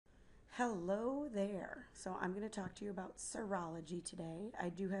Hello there. So I'm going to talk to you about serology today. I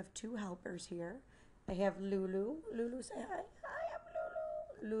do have two helpers here. I have Lulu. Lulu, say hi. Hi, I'm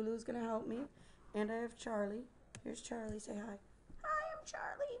Lulu. Lulu's going to help me. And I have Charlie. Here's Charlie. Say hi. Hi, I'm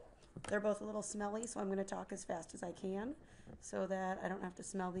Charlie. They're both a little smelly, so I'm going to talk as fast as I can so that I don't have to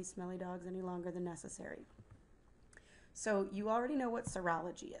smell these smelly dogs any longer than necessary. So you already know what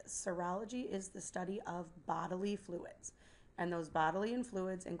serology is. Serology is the study of bodily fluids. And those bodily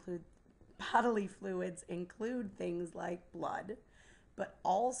fluids include things like blood, but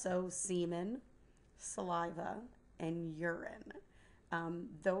also semen, saliva, and urine.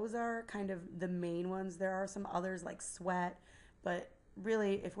 Those are kind of the main ones. There are some others like sweat, but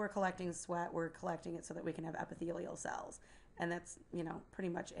really, if we're collecting sweat, we're collecting it so that we can have epithelial cells. And that's, pretty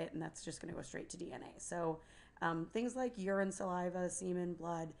much it. And that's just going to go straight to DNA. So things like urine, saliva, semen,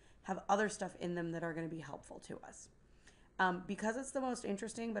 blood have other stuff in them that are going to be helpful to us. Because it's the most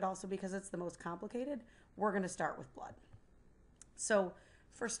interesting, but also because it's the most complicated, we're going to start with blood. So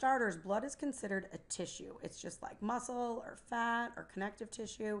for starters, blood is considered a tissue. It's just like muscle or fat or connective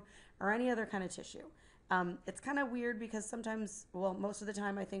tissue or any other kind of tissue. It's kind of weird because sometimes, well, most of the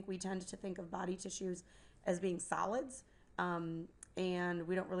time, I think we tend to think of body tissues as being solids, and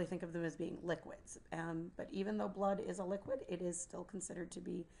we don't really think of them as being liquids. But even though blood is a liquid, it is still considered to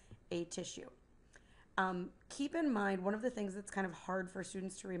be a tissue. Keep in mind, one of the things that's kind of hard for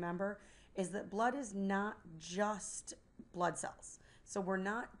students to remember is that blood is not just blood cells. So we're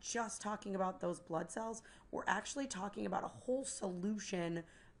not just talking about those blood cells. We're actually talking about a whole solution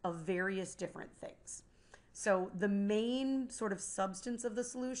of various different things. So the main sort of substance of the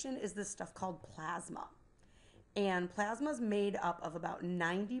solution is this stuff called plasma. And plasma is made up of about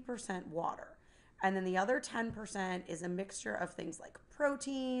 90% water. And then the other 10% is a mixture of things like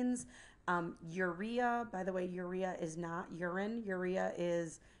proteins, urea. By the way, urea is not urine. Urea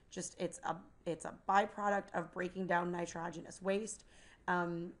is just, it's a byproduct of breaking down nitrogenous waste.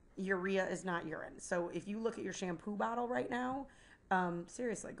 Urea is not urine. So if you look at your shampoo bottle right now,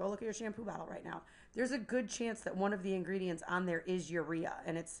 seriously, go look at your shampoo bottle right now. There's a good chance that one of the ingredients on there is urea,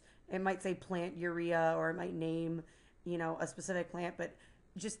 and it might say plant urea, or it might name, a specific plant, but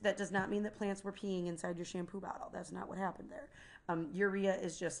just that does not mean that plants were peeing inside your shampoo bottle. That's not what happened there. Urea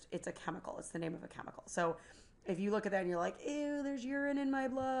is just, it's a chemical. It's the name of a chemical. So if you look at that and you're like, ew, there's urine in my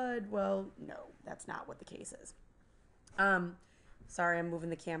blood. Well, no, that's not what the case is. Sorry, I'm moving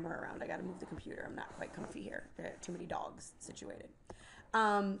the camera around. I got to move the computer. I'm not quite comfy here. There are too many dogs situated.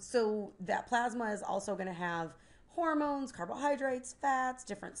 So that plasma is also going to have hormones, carbohydrates, fats,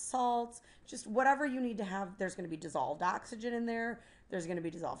 different salts, just whatever you need to have. There's going to be dissolved oxygen in there. There's going to be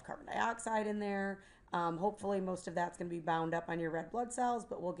dissolved carbon dioxide in there. Hopefully most of that's going to be bound up on your red blood cells,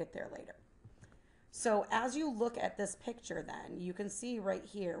 but we'll get there later. So as you look at this picture then, you can see right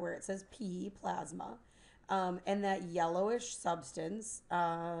here where it says P, plasma, and that yellowish substance,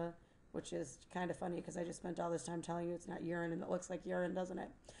 which is kind of funny because I just spent all this time telling you it's not urine and it looks like urine, doesn't it?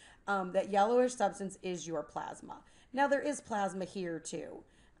 That yellowish substance is your plasma. Now there is plasma here too.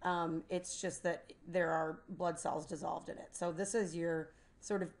 It's just that there are blood cells dissolved in it. So this is your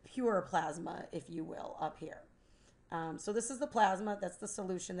sort of pure plasma, if you will, up here. So this is the plasma. That's the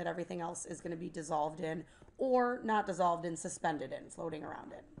solution that everything else is going to be dissolved in, or not dissolved in, suspended in, floating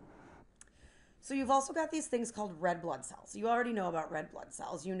around in. So you've also got these things called red blood cells. You already know about red blood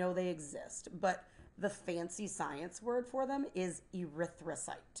cells. You know they exist. But the fancy science word for them is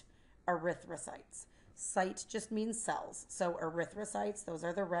erythrocyte. Erythrocytes. Cyte just means cells. So erythrocytes, those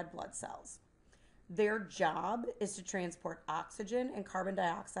are the red blood cells. Their job is to transport oxygen and carbon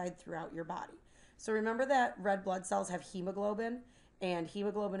dioxide throughout your body. So remember that red blood cells have hemoglobin, and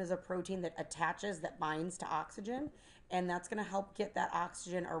hemoglobin is a protein that attaches, that binds to oxygen, and that's going to help get that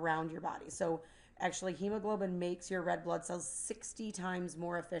oxygen around your body. So actually, hemoglobin makes your red blood cells 60 times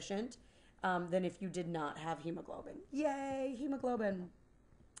more efficient than if you did not have hemoglobin. Yay, hemoglobin.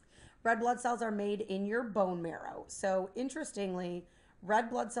 Red blood cells are made in your bone marrow. So interestingly, red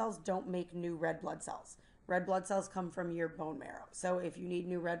blood cells don't make new red blood cells. Red blood cells come from your bone marrow. So if you need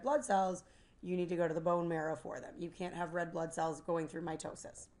new red blood cells, you need to go to the bone marrow for them. You can't have red blood cells going through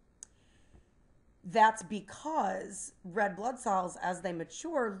mitosis. That's because red blood cells, as they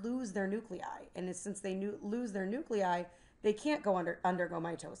mature, lose their nuclei. And since they lose their nuclei, they can't undergo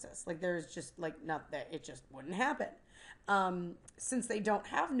mitosis. Like there's just it just wouldn't happen. Since they don't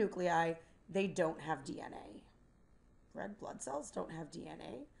have nuclei, they don't have DNA. Red blood cells don't have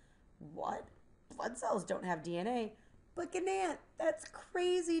DNA. What? Blood cells don't have DNA? But Gnant, that's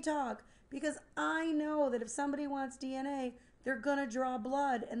crazy talk. Because I know that if somebody wants DNA, they're going to draw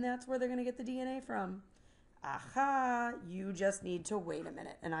blood, and that's where they're going to get the DNA from. Aha, you just need to wait a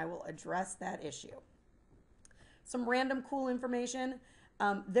minute and I will address that issue. Some random cool information.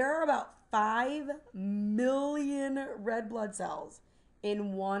 There are about 5 million red blood cells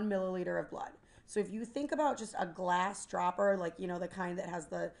in 1 milliliter of blood. So if you think about just a glass dropper, like, you know, the kind that has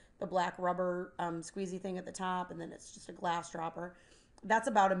the black rubber squeezy thing at the top, and then it's just a glass dropper, that's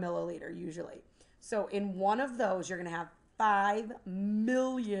about a milliliter usually. So in one of those, you're going to have 5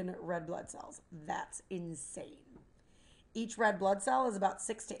 million red blood cells. That's insane. Each red blood cell is about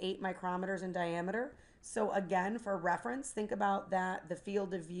 6 to 8 micrometers in diameter. So again, for reference, think about that, the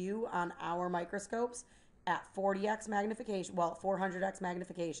field of view on our microscopes at 40x magnification, well, 400x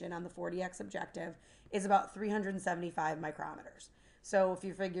magnification on the 40x objective is about 375 micrometers. So if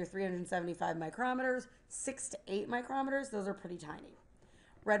you figure 375 micrometers, 6 to 8 micrometers, those are pretty tiny.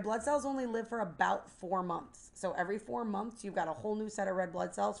 Red blood cells only live for about 4 months. So every 4 months, you've got a whole new set of red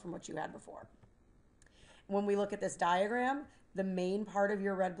blood cells from what you had before. When we look at this diagram, the main part of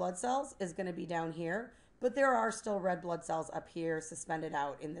your red blood cells is going to be down here, but there are still red blood cells up here suspended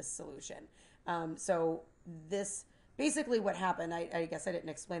out in this solution. So this, basically what happened, I guess I didn't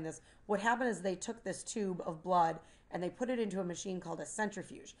explain this, what happened is they took this tube of blood and they put it into a machine called a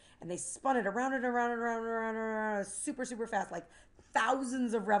centrifuge, and they spun it around and around and around and around and around super, super fast, like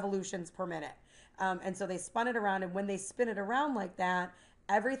thousands of revolutions per minute. And so they spun it around, and when they spin it around like that,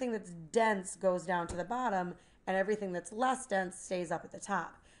 everything that's dense goes down to the bottom, and everything that's less dense stays up at the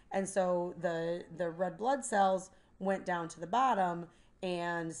top. And so the red blood cells went down to the bottom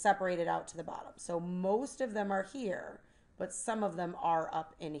and separated out to the bottom. So most of them are here, but some of them are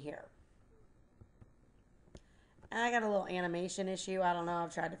up in here. I got a little animation issue. I don't know.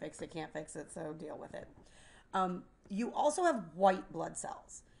 I've tried to fix it, can't fix it, so deal with it. You also have white blood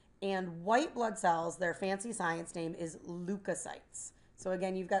cells. And white blood cells, their fancy science name is leukocytes. So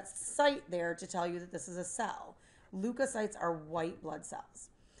again, you've got cyte there to tell you that this is a cell. Leukocytes are white blood cells.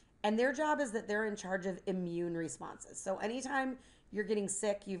 And their job is that they're in charge of immune responses. So anytime you're getting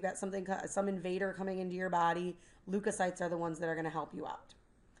sick, you've got some invader coming into your body, leukocytes are the ones that are going to help you out.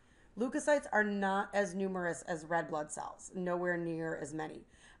 Leukocytes are not as numerous as red blood cells, nowhere near as many.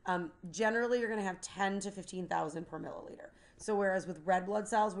 Generally, you're going to have 10 to 15,000 per milliliter. So whereas with red blood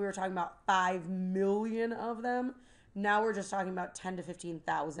cells, we were talking about 5 million of them, now we're just talking about 10 to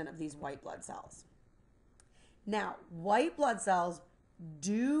 15,000 of these white blood cells. Now, white blood cells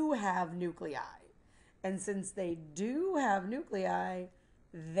do have nuclei. And since they do have nuclei,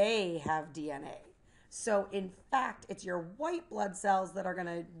 they have DNA. So in fact, it's your white blood cells that are going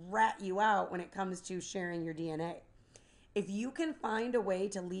to rat you out when it comes to sharing your DNA. If you can find a way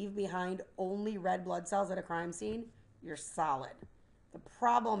to leave behind only red blood cells at a crime scene, you're solid. The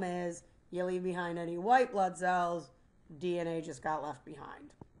problem is you leave behind any white blood cells, DNA just got left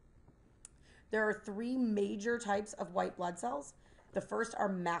behind. There are 3 major types of white blood cells. The first are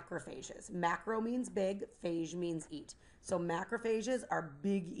macrophages. Macro means big, phage means eat. So macrophages are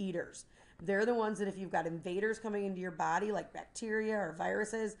big eaters. They're the ones that if you've got invaders coming into your body, like bacteria or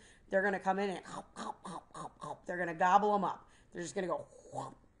viruses, they're going to come in and they're going to gobble them up. They're just going to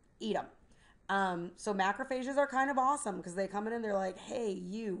go eat them. So macrophages are kind of awesome because they come in and they're like, hey,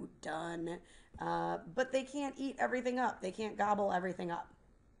 you done. But they can't eat everything up. They can't gobble everything up.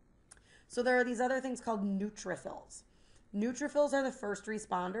 So there are these other things called neutrophils. Neutrophils are the first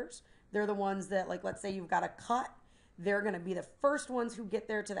responders. They're the ones that, like, let's say you've got a cut. They're going to be the first ones who get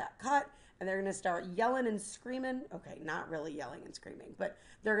there to that cut, and they're going to start yelling and screaming. Okay, not really yelling and screaming, but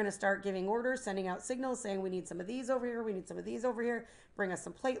they're going to start giving orders, sending out signals, saying we need some of these over here, we need some of these over here, bring us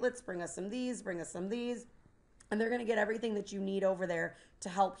some platelets, bring us some these, bring us some these. And they're going to get everything that you need over there to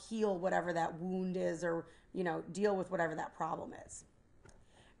help heal whatever that wound is or, you know, deal with whatever that problem is.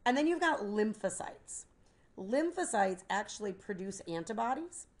 And then you've got lymphocytes. Lymphocytes actually produce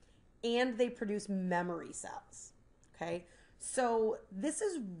antibodies and they produce memory cells. Okay, so this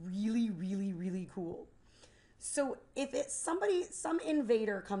is really, really, really cool. So if it's some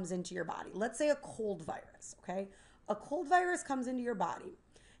invader comes into your body, let's say a cold virus, okay? A cold virus comes into your body.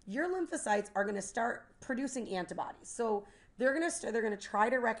 Your lymphocytes are going to start producing antibodies. So they're going to try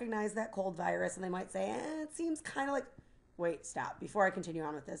to recognize that cold virus, and they might say, it seems kind of like, wait, stop. Before I continue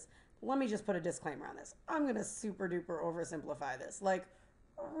on with this, let me just put a disclaimer on this. I'm going to super duper oversimplify this, like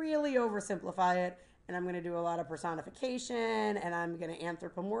really oversimplify it. And I'm going to do a lot of personification, and I'm going to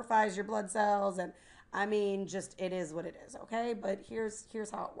anthropomorphize your blood cells. And I mean, just it is what it is, okay? But here's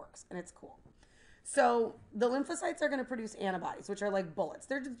how it works, and it's cool. So the lymphocytes are going to produce antibodies, which are like bullets.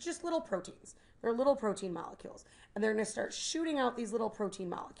 They're just little proteins. They're little protein molecules. And they're going to start shooting out these little protein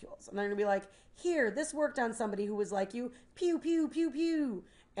molecules. And they're going to be like, here, this worked on somebody who was like you. Pew, pew, pew, pew.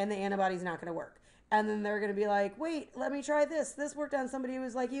 And the antibody's not going to work. And then they're going to be like, wait, let me try this. This worked on somebody who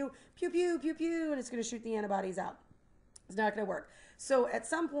was like you. Pew, pew, pew, pew. And it's going to shoot the antibodies out. It's not going to work. So at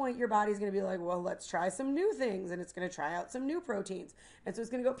some point, your body's going to be like, well, let's try some new things. And it's going to try out some new proteins. And so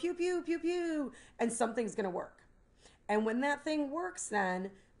it's going to go pew, pew, pew, pew. And something's going to work. And when that thing works,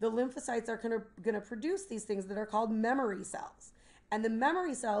 then the lymphocytes are going to produce these things that are called memory cells. And the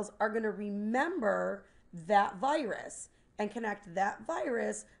memory cells are going to remember that virus and connect that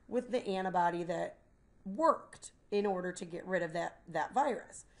virus with the antibody that worked in order to get rid of that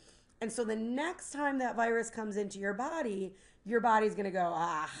virus. And so the next time that virus comes into your body's going to go,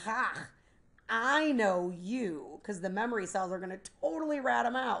 aha, I know you, because the memory cells are going to totally rat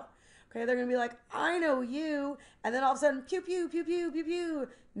them out. Okay, they're going to be like, I know you. And then all of a sudden, pew, pew, pew, pew, pew, pew,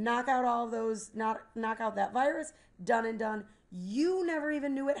 knock out all of those, knock out that virus, done and done. You never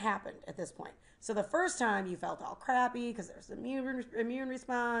even knew it happened at this point. So the first time you felt all crappy because there's an immune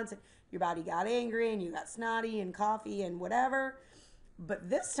response, and your body got angry and you got snotty and coughy and whatever. But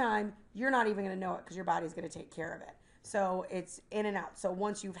this time, you're not even going to know it because your body's going to take care of it. So it's in and out. So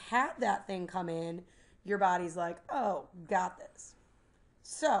once you've had that thing come in, your body's like, oh, got this.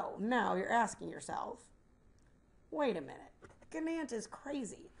 So now you're asking yourself, wait a minute, Gnant is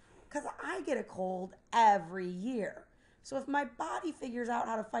crazy because I get a cold every year. So if my body figures out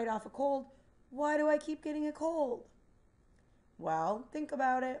how to fight off a cold, why do I keep getting a cold? Well, think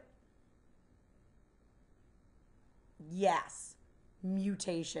about it. Yes,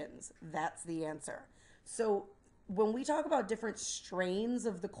 mutations. That's the answer. So when we talk about different strains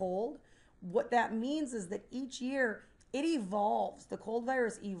of the cold, what that means is that each year it evolves. The cold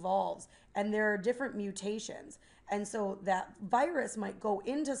virus evolves, and there are different mutations. And so that virus might go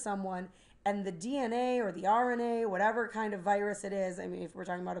into someone, and the DNA or the RNA, whatever kind of virus it is, I mean, if we're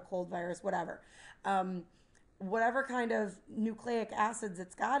talking about a cold virus, whatever, whatever kind of nucleic acids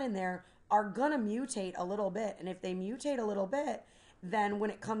it's got in there are going to mutate a little bit. And if they mutate a little bit, then when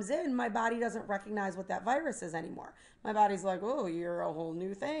it comes in, my body doesn't recognize what that virus is anymore. My body's like, oh, you're a whole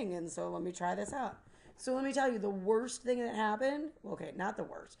new thing, and so let me try this out. So let me tell you, the worst thing that happened, okay, not the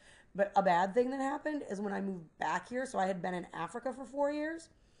worst, but a bad thing that happened is when I moved back here. So I had been in Africa for 4 years.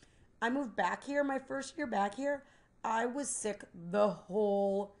 I moved back here, my first year back here, I was sick the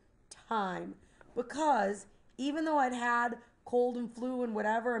whole time because even though I'd had cold and flu and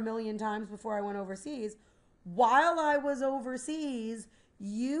whatever a million times before I went overseas, while I was overseas,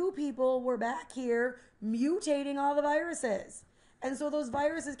 you people were back here mutating all the viruses. And so those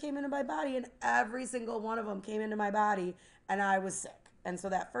viruses came into my body, and every single one of them came into my body, and I was sick. And so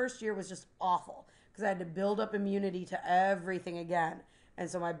that first year was just awful because I had to build up immunity to everything again. And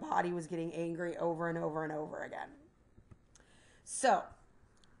so my body was getting angry over and over and over again. So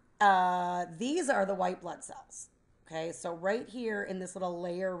these are the white blood cells. Okay, so right here in this little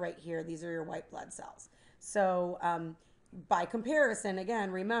layer right here, these are your white blood cells. So by comparison,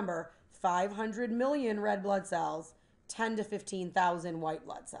 again, remember, 500 million red blood cells, 10 to 15,000 white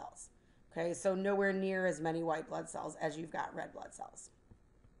blood cells. Okay, so nowhere near as many white blood cells as you've got red blood cells.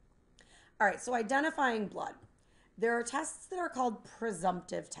 All right, so identifying blood. There are tests that are called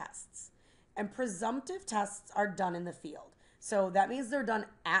presumptive tests. And presumptive tests are done in the field. So that means they're done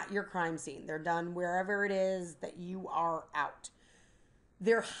at your crime scene. They're done wherever it is that you are out.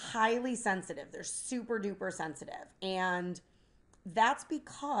 They're highly sensitive. They're super duper sensitive. And that's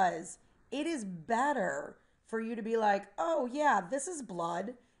because it is better for you to be like, oh yeah, this is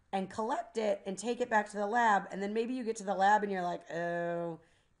blood, and collect it and take it back to the lab. And then maybe you get to the lab and you're like, oh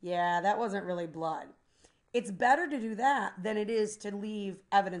yeah, that wasn't really blood. It's better to do that than it is to leave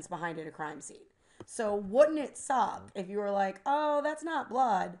evidence behind at a crime scene. So wouldn't it suck if you were like, oh, that's not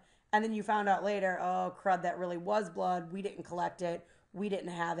blood, and then you found out later, oh, crud, that really was blood. We didn't collect it. We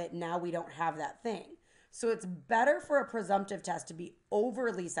didn't have it. Now we don't have that thing. So it's better for a presumptive test to be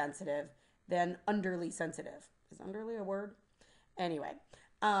overly sensitive than underly sensitive. Is underly a word? Anyway,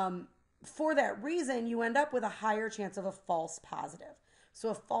 for that reason, you end up with a higher chance of a false positive. So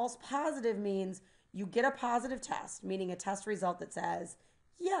a false positive means you get a positive test, meaning a test result that says,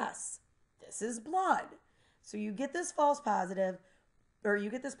 yes, this is blood. So you get this false positive, or you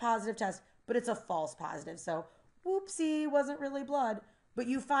get this positive test, but it's a false positive. So whoopsie, wasn't really blood. But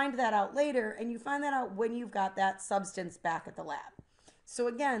you find that out later, and you find that out when you've got that substance back at the lab. So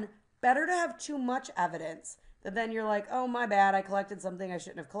again, better to have too much evidence that then you're like, oh, my bad, I collected something I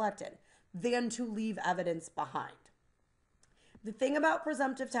shouldn't have collected, than to leave evidence behind. The thing about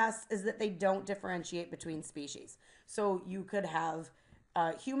presumptive tests is that they don't differentiate between species. So you could have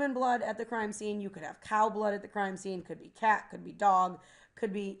human blood at the crime scene. You could have cow blood at the crime scene. Could be cat, could be dog,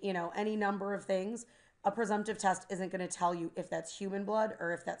 could be, any number of things. A presumptive test isn't going to tell you if that's human blood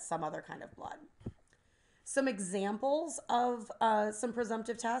or if that's some other kind of blood. Some examples of some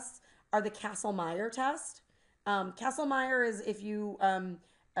presumptive tests are the Kastle-Meyer test. Kastle-Meyer is if you,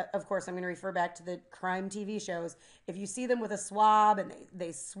 of course, I'm going to refer back to the crime TV shows. If you see them with a swab and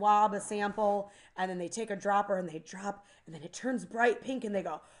they swab a sample and then they take a dropper and they drop and then it turns bright pink and they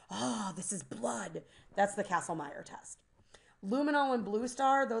go, oh, this is blood. That's the Kastle-Meyer test. Luminol and Blue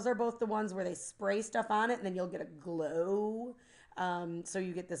Star, those are both the ones where they spray stuff on it and then you'll get a glow. So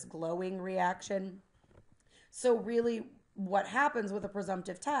you get this glowing reaction. So really what happens with a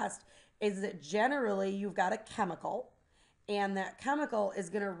presumptive test is that generally you've got a chemical and that chemical is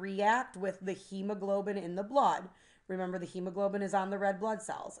going to react with the hemoglobin in the blood. Remember, the hemoglobin is on the red blood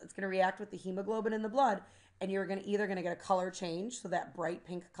cells. It's going to react with the hemoglobin in the blood and you're either going to get a color change, so that bright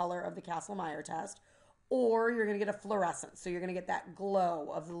pink color of the Kastle-Meyer test, or you're going to get a fluorescence. So you're going to get that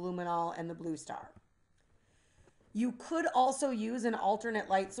glow of the luminol and the Blue Star. You could also use an alternate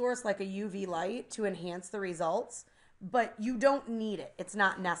light source like a UV light to enhance the results, but you don't need it. It's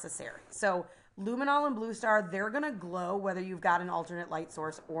not necessary. So luminol and Blue Star, they're going to glow whether you've got an alternate light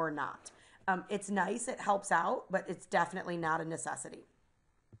source or not. It's nice. It helps out, but it's definitely not a necessity.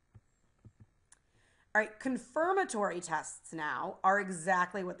 All right, confirmatory tests now are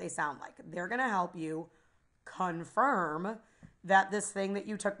exactly what they sound like. They're going to help you confirm that this thing that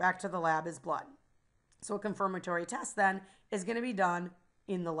you took back to the lab is blood. So a confirmatory test then is going to be done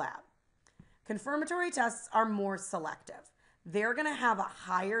in the lab. Confirmatory tests are more selective. They're going to have a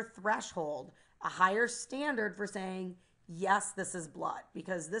higher threshold, a higher standard for saying, yes, this is blood,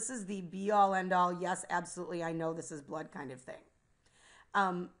 because this is the be all end all, yes, absolutely, I know this is blood kind of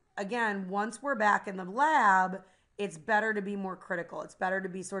thing. Again, once we're back in the lab, it's better to be more critical. It's better to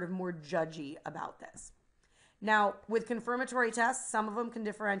be sort of more judgy about this. Now, with confirmatory tests, some of them can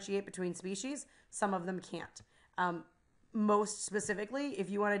differentiate between species, some of them can't. Most specifically, if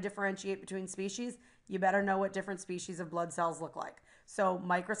you want to differentiate between species, you better know what different species of blood cells look like. So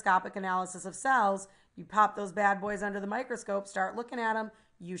microscopic analysis of cells, you pop those bad boys under the microscope, start looking at them,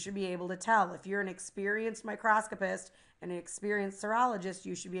 you should be able to tell. If you're an experienced microscopist and an experienced serologist,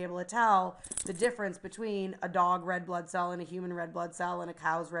 you should be able to tell the difference between a dog red blood cell and a human red blood cell and a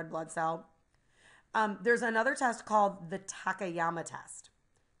cow's red blood cell. There's another test called the Takayama test.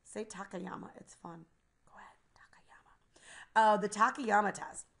 Say Takayama, it's fun. Go ahead, Takayama. The Takayama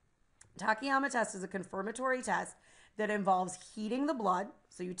test. Takayama test is a confirmatory test that involves heating the blood.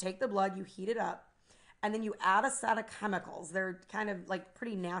 So you take the blood, you heat it up, and then you add a set of chemicals. They're kind of like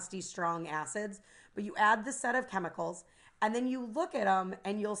pretty nasty, strong acids, but you add the set of chemicals, and then you look at them,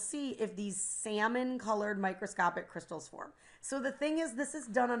 and you'll see if these salmon-colored microscopic crystals form. So the thing is, this is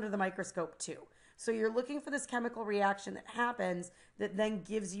done under the microscope too. So you're looking for this chemical reaction that happens that then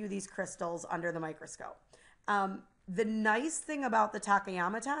gives you these crystals under the microscope. The nice thing about the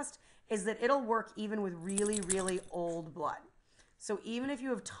Takayama test is that it'll work even with really, really old blood. So even if you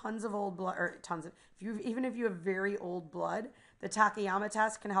have tons of old blood, or even if you have very old blood, the Takayama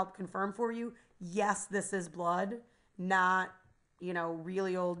test can help confirm for you, yes, this is blood, not,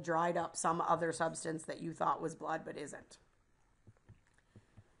 really old, dried up, some other substance that you thought was blood but isn't.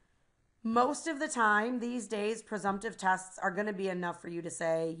 Most of the time these days, presumptive tests are going to be enough for you to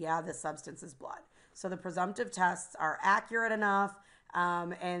say, yeah, this substance is blood. So the presumptive tests are accurate enough,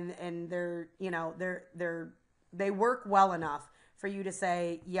 and they're, they work well enough for you to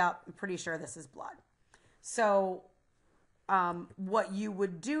say, yep, I'm pretty sure this is blood. So what you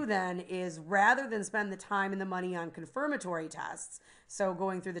would do then is, rather than spend the time and the money on confirmatory tests, so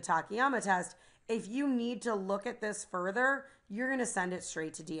going through the Takayama test, if you need to look at this further, you're going to send it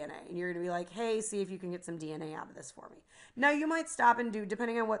straight to DNA. And you're going to be like, hey, see if you can get some DNA out of this for me. Now, you might stop and do,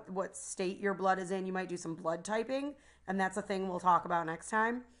 depending on what state your blood is in, you might do some blood typing. And that's a thing we'll talk about next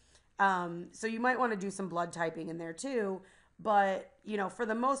time. So you might want to do some blood typing in there too. But, for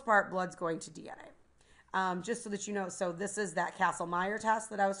the most part, blood's going to DNA. Just so that you know, so this is that Kastle-Meyer test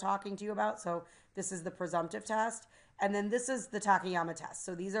that I was talking to you about. So this is the presumptive test. And then this is the Takayama test.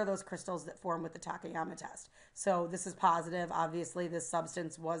 So these are those crystals that form with the Takayama test. So this is positive. Obviously, this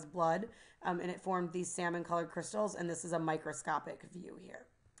substance was blood, and it formed these salmon-colored crystals, and this is a microscopic view here.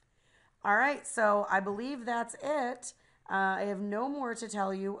 All right, so I believe that's it. I have no more to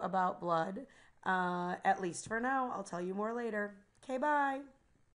tell you about blood, at least for now. I'll tell you more later. Okay, bye.